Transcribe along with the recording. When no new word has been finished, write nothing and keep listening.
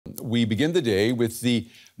We begin the day with the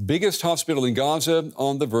biggest hospital in Gaza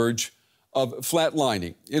on the verge of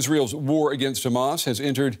flatlining. Israel's war against Hamas has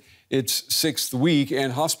entered its 6th week,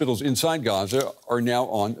 and hospitals inside Gaza are now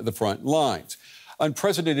on the front lines.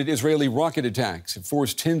 Unprecedented Israeli rocket attacks have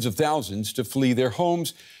forced tens of thousands to flee their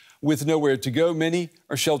homes. With nowhere to go, many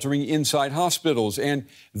are sheltering inside hospitals, and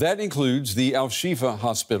that includes the Shifa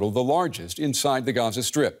Hospital, the largest inside the Gaza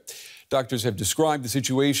Strip. Doctors have described the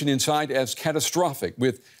situation inside as catastrophic.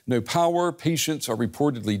 With no power, patients are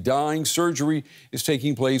reportedly dying. Surgery is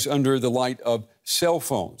taking place under the light of cell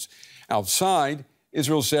phones. Outside,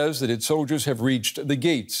 Israel says that its soldiers have reached the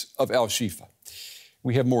gates of Shifa.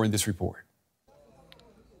 We have more in this report.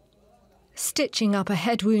 Stitching up a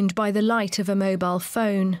head wound by the light of a mobile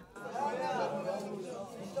phone.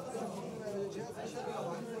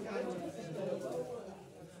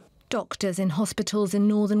 Doctors in hospitals in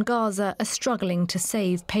northern Gaza are struggling to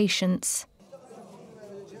save patients.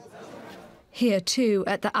 Here too,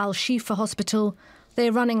 at the Shifa Hospital, they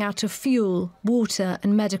are running out of fuel, water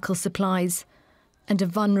and medical supplies, and are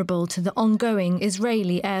vulnerable to the ongoing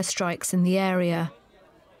Israeli airstrikes in the area.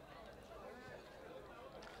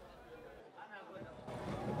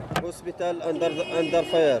 Hospital under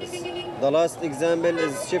fires. The last example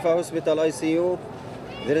is Shifa Hospital ICU.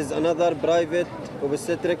 There is another private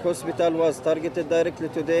obstetric hospital was targeted directly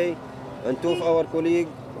today, and 2 of our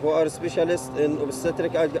colleagues who are specialists in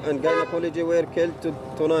obstetric and gynecology were killed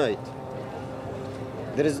tonight.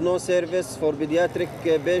 There is no service for pediatric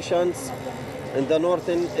patients in the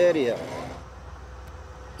northern area.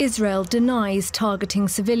 Israel denies targeting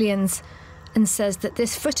civilians and says that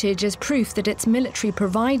this footage is proof that its military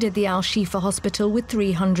provided the Shifa Hospital with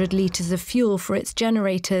 300 litres of fuel for its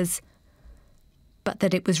generators, but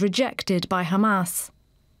that it was rejected by Hamas.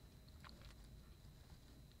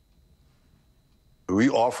 We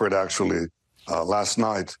offered actually last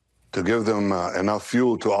night to give them enough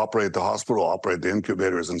fuel to operate the hospital, operate the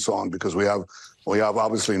incubators and so on, because we have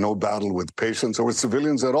obviously no battle with patients or with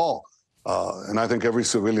civilians at all. And I think every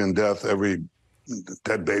civilian death, every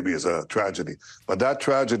dead baby is a tragedy. But that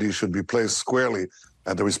tragedy should be placed squarely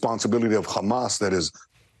at the responsibility of Hamas, that is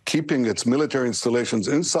keeping its military installations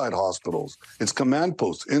inside hospitals, its command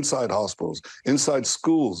posts inside hospitals, inside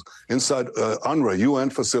schools, inside UNRWA, UN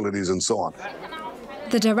facilities, and so on.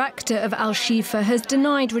 The director of Shifa has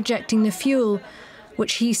denied rejecting the fuel,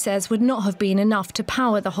 which he says would not have been enough to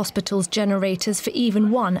power the hospital's generators for even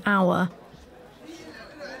 1 hour.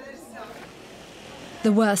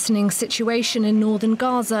 The worsening situation in northern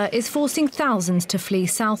Gaza is forcing thousands to flee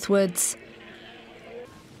southwards,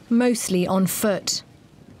 mostly on foot.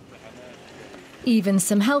 Even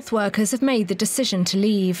some health workers have made the decision to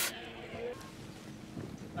leave.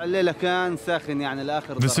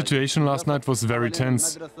 The situation last night was very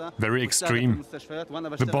tense, very extreme.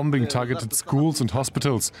 The bombing targeted schools and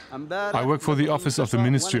hospitals. I work for the Office of the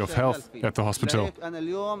Ministry of Health at the hospital.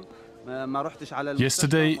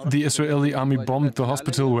 Yesterday, the Israeli army bombed the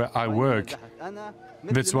hospital where I work.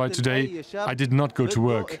 That's why today I did not go to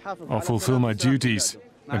work or fulfill my duties,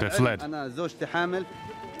 and I fled.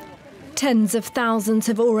 Tens of thousands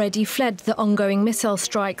have already fled the ongoing missile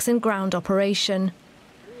strikes and ground operation.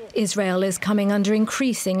 Israel is coming under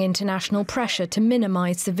increasing international pressure to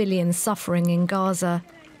minimize civilian suffering in Gaza.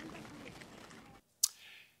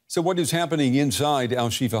 So what is happening inside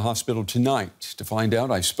Shifa Hospital tonight? To find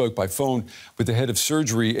out, I spoke by phone with the head of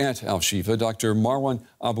surgery at Shifa, Dr. Marwan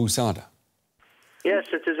Abu Sada. Yes,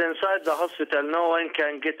 it is inside the hospital. No one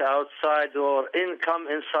can get outside or come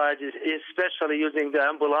inside, especially using the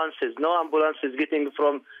ambulances. No ambulance is getting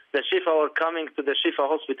from the Shifa or coming to the Shifa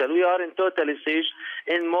Hospital. We are in total siege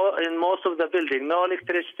in most of the building. No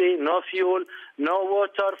electricity, no fuel, no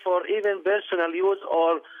water for even personal use,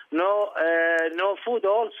 or no food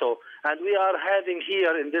also. And we are having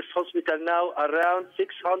here in this hospital now around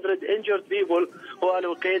 600 injured people who are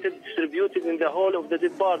located, distributed in the whole of the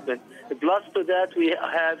department. Plus to that, we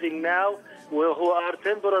are having now who are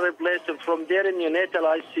temporarily placed from their neonatal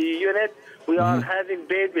ICU unit. We are having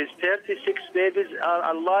babies, 36 babies are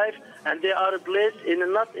alive, and they are placed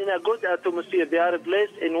not in a good atmosphere. They are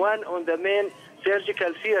placed in one on the main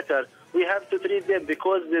surgical theater. We have to treat them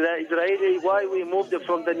because the Israeli, why we moved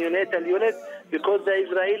from the neonatal unit? Because the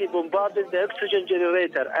Israeli bombarded the oxygen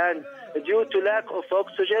generator, and due to lack of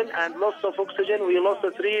oxygen and loss of oxygen, we lost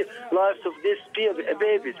 3 lives of these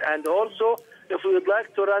babies. And also, if we would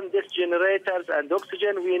like to run these generators and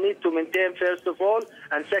oxygen, we need to maintain, first of all,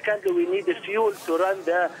 and secondly, we need the fuel to run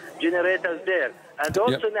the generators there. And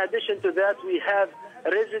also, in addition to that, we have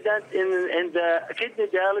residents in the kidney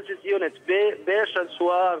dialysis unit, patients who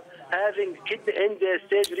are having kidney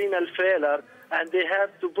end-stage renal failure, and they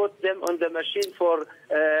have to put them on the machine for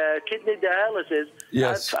kidney dialysis.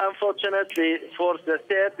 Yes. And unfortunately, for the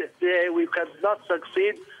third day, we cannot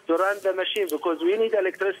succeed to run the machine because we need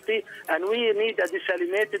electricity and we need a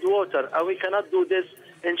desalinated water, and we cannot do this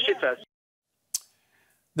in Shifa.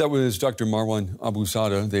 That was Dr. Marwan Abu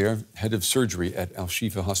Sada there, head of surgery at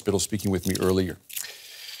Al-Shifa Hospital, speaking with me earlier.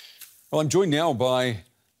 Well, I'm joined now by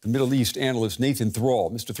the Middle East analyst Nathan Thrall.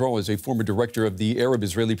 Mr. Thrall is a former director of the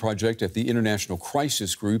Arab-Israeli Project at the International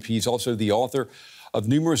Crisis Group. He's also the author of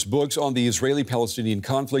numerous books on the Israeli-Palestinian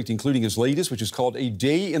conflict, including his latest, which is called A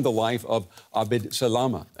Day in the Life of Abed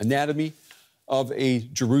Salama, Anatomy of a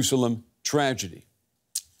Jerusalem Tragedy.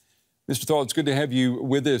 Mr. Thrall, it's good to have you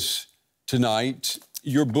with us tonight.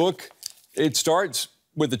 Your book, it starts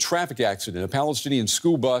with a traffic accident. A Palestinian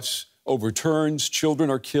school bus overturns, children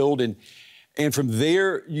are killed, and from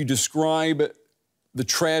there you describe the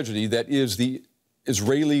tragedy that is the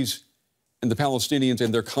Israelis and the Palestinians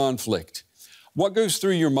and their conflict. What goes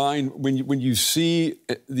through your mind when you see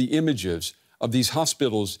the images of these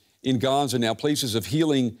hospitals in Gaza now, places of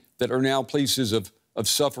healing that are now places of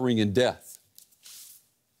suffering and death?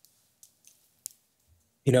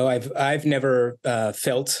 You know, I've never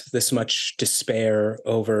felt this much despair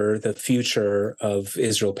over the future of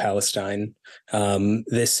Israel-Palestine.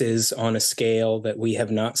 This is on a scale that we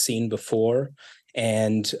have not seen before,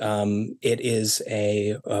 and it is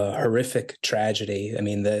a horrific tragedy. I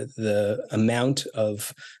mean, the amount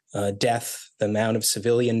of death, the amount of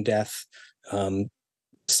civilian death,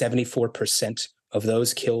 74% of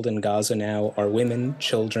those killed in Gaza now are women,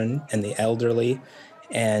 children, and the elderly.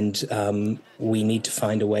 And we need to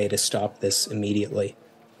find a way to stop this immediately.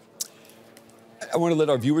 I want to let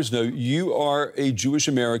our viewers know you are a Jewish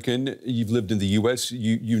American. You've lived in the U.S.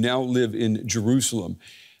 You now live in Jerusalem.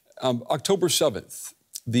 October 7th,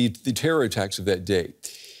 the terror attacks of that day,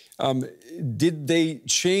 did they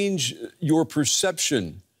change your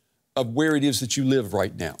perception of where it is that you live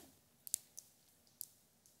right now?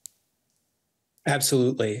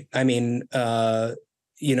 Absolutely. I mean,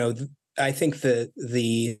 you know, I think that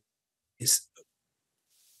the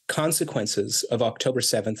consequences of October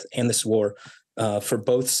 7th and this war for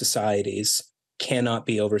both societies cannot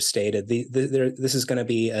be overstated. This is going to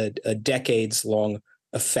be a decades-long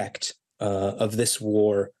effect of this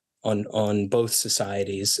war on both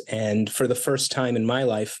societies. And for the first time in my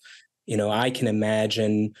life, you know, I can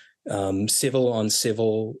imagine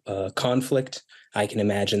civil-on-civil conflict. I can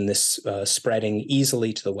imagine this spreading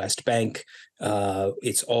easily to the West Bank.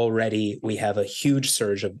 We have a huge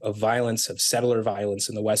surge of violence, of settler violence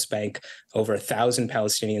in the West Bank. Over 1,000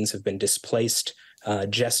 Palestinians have been displaced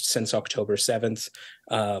just since October 7th.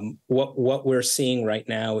 What we're seeing right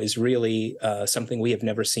now is really something we have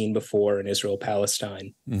never seen before in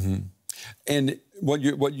Israel-Palestine. Mm-hmm. And what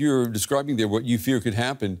you're describing there, what you fear could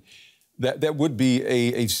happen, that would be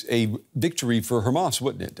a victory for Hamas,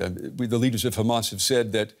 wouldn't it? The leaders of Hamas have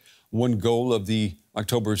said that one goal of the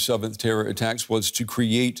October 7th terror attacks was to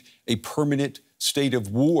create a permanent state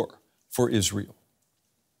of war for Israel.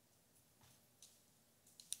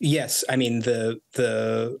 Yes, I mean,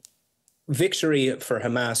 the victory for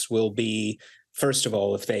Hamas will be, first of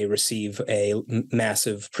all, if they receive a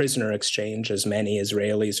massive prisoner exchange, as many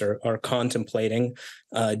Israelis are contemplating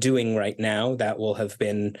doing right now. That will have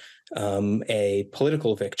been a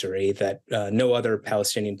political victory that no other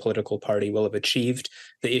Palestinian political party will have achieved.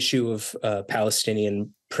 The issue of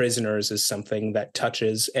Palestinian prisoners is something that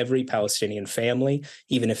touches every Palestinian family,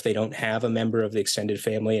 even if they don't have a member of the extended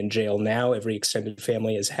family in jail now. Every extended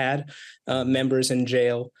family has had members in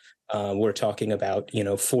jail. We're talking about,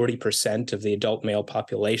 40% of the adult male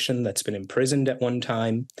population that's been imprisoned at one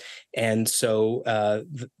time. And so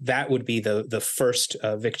that would be the first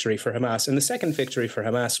victory for Hamas. And the second victory for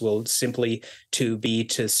Hamas will simply be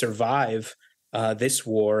to survive this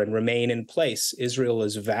war and remain in place. Israel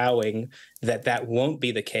is vowing that won't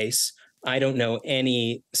be the case. I don't know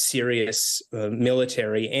any serious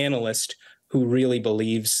military analyst who really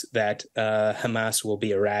believes that Hamas will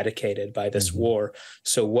be eradicated by this war.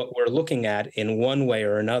 So what we're looking at in one way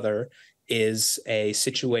or another is a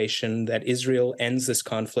situation that Israel ends this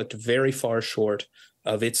conflict very far short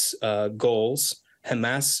of its goals.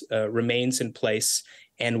 Hamas remains in place,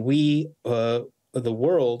 and we, the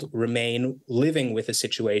world, remain living with a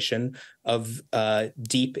situation of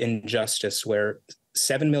deep injustice where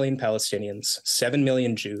 7 million Palestinians, 7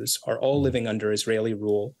 million Jews are all living under Israeli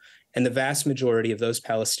rule. And the vast majority of those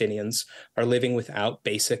Palestinians are living without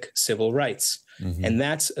basic civil rights. And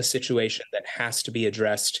that's a situation that has to be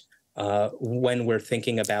addressed when we're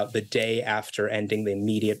thinking about the day after ending the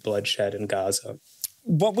immediate bloodshed in Gaza.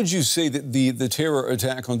 What would you say that the terror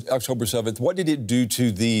attack on October 7th, what did it do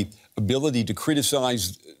to the ability to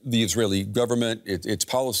criticize the Israeli government, its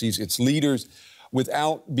policies, its leaders,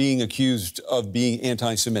 without being accused of being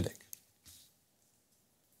anti-Semitic?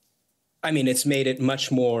 I mean, it's made it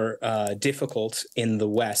much more difficult in the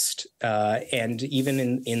West, and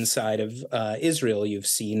even inside of Israel. You've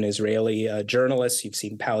seen Israeli journalists, you've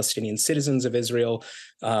seen Palestinian citizens of Israel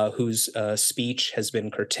whose speech has been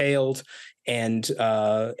curtailed. And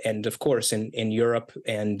of course, in Europe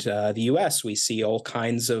and the U.S., we see all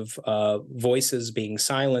kinds of voices being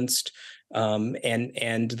silenced.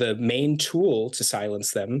 And the main tool to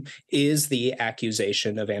silence them is the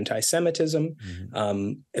accusation of anti-Semitism.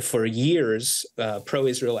 For years,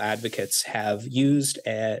 pro-Israel advocates have used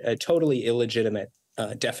a totally illegitimate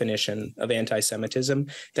definition of anti-Semitism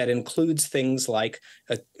that includes things like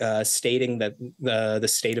stating that the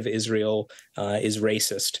state of Israel is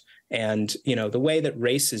racist. And, you know, the way that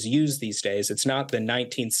race is used these days, it's not the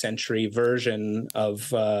 19th century version of,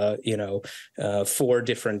 4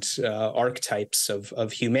 different archetypes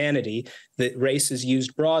of humanity. That race is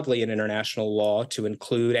used broadly in international law to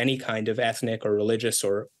include any kind of ethnic or religious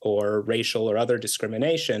or racial or other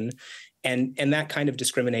discrimination. And that kind of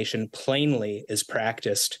discrimination plainly is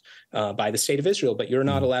practiced by the state of Israel. But you're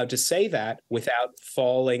not allowed to say that without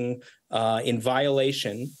falling in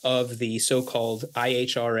violation of the so-called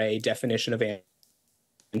IHRA definition of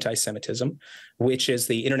anti-Semitism, which is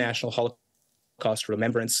the International Holocaust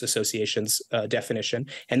Remembrance Association's definition.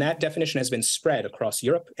 And that definition has been spread across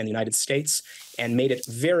Europe and the United States and made it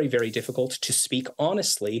very, very difficult to speak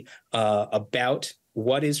honestly about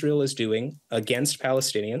what Israel is doing against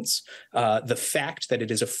Palestinians, the fact that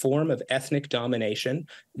it is a form of ethnic domination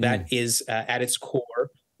that is at its core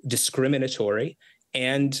discriminatory.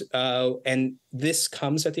 And this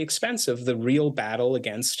comes at the expense of the real battle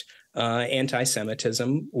against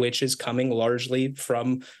anti-Semitism, which is coming largely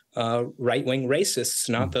from right-wing racists,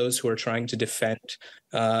 not those who are trying to defend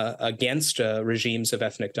against regimes of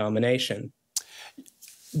ethnic domination.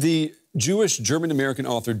 The Jewish German-American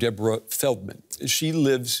author Deborah Feldman, she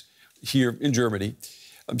lives here in Germany.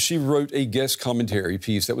 She wrote a guest commentary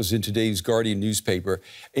piece that was in today's Guardian newspaper.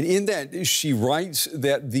 And in that, she writes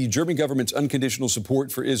that the German government's unconditional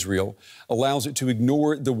support for Israel allows it to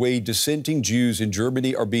ignore the way dissenting Jews in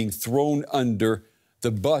Germany are being thrown under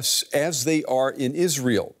the bus as they are in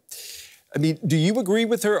Israel. I mean, do you agree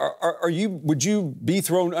with her? Would you be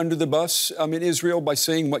thrown under the bus in Israel by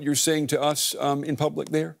saying what you're saying to us in public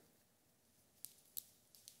there?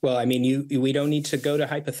 Well, I mean, we don't need to go to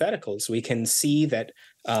hypotheticals. We can see that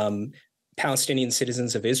Palestinian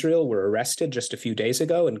citizens of Israel were arrested just a few days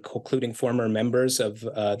ago, including former members of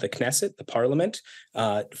the Knesset, the parliament,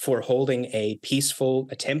 for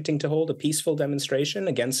attempting to hold a peaceful demonstration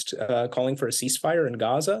against calling for a ceasefire in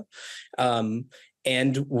Gaza.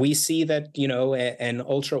 And we see that, you know, an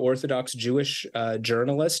ultra-Orthodox Jewish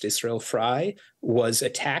journalist, Israel Frey, was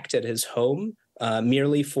attacked at his home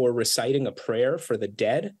merely for reciting a prayer for the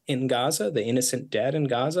dead in Gaza, the innocent dead in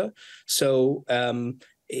Gaza. So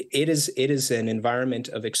it is an environment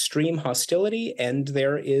of extreme hostility, and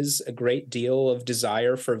there is a great deal of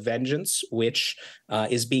desire for vengeance, which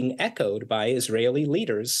is being echoed by Israeli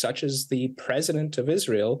leaders, such as the president of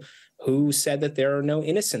Israel, who said that there are no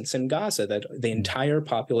innocents in Gaza, that the entire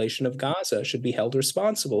population of Gaza should be held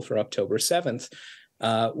responsible for October 7th,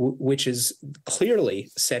 which is clearly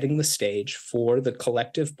setting the stage for the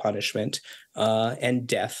collective punishment and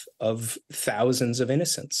death of thousands of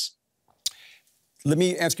innocents. Let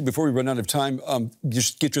me ask you, before we run out of time,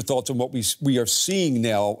 just get your thoughts on what we are seeing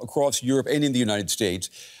now across Europe and in the United States.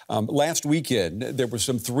 Last weekend, there were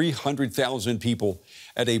some 300,000 people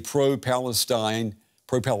at a pro-Palestinian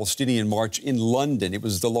march in London. It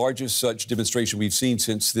was the largest such demonstration we've seen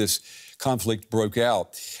since this conflict broke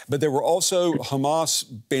out. But there were also Hamas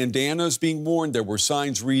bandanas being worn. There were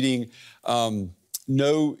signs reading,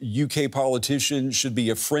 no UK politician should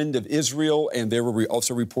be a friend of Israel. And there were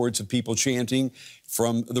also reports of people chanting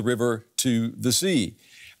from the river to the sea.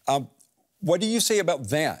 What do you say about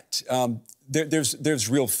that? There's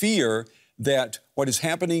real fear that what is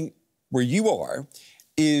happening where you are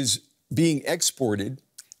is being exported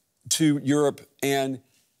to Europe and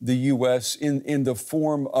the U.S. in the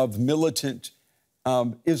form of militant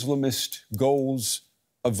Islamist goals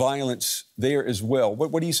of violence there as well.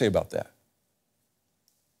 What do you say about that?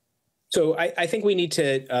 So I think we need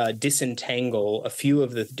to disentangle a few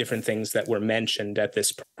of the different things that were mentioned at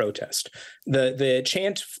this protest. The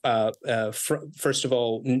chant, first of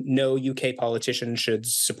all, no UK politician should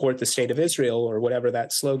support the state of Israel, or whatever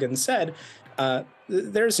that slogan said.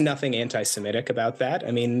 there's nothing anti-Semitic about that.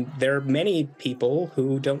 I mean, there are many people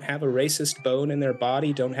who don't have a racist bone in their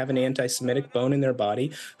body, don't have an anti-Semitic bone in their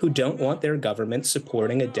body, who don't want their government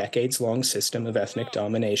supporting a decades-long system of ethnic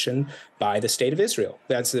domination by the state of Israel.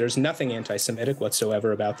 There's nothing anti-Semitic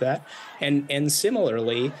whatsoever about that. And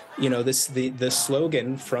similarly, you know, the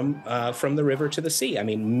slogan from the river to the sea. I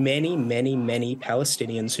mean, many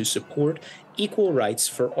Palestinians who support equal rights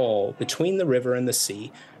for all between the river and the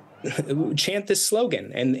sea chant this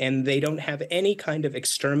slogan, and they don't have any kind of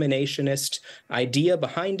exterminationist idea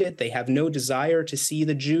behind it. They have no desire to see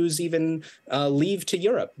the Jews even leave to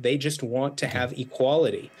Europe. They just want to have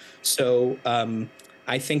equality. So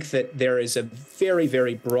I think that there is a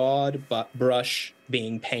very broad brush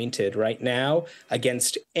being painted right now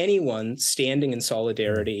against anyone standing in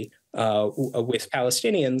solidarity with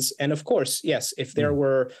Palestinians. And of course, yes, if there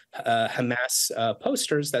were Hamas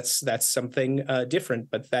posters, that's something different.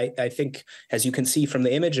 But I think, as you can see from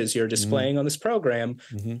the images you're displaying on this program,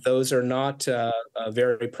 those are not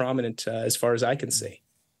very prominent as far as I can see.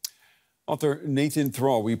 Author Nathan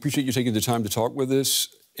Thrall, we appreciate you taking the time to talk with us,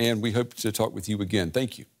 and we hope to talk with you again.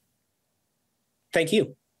 Thank you. Thank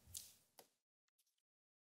you.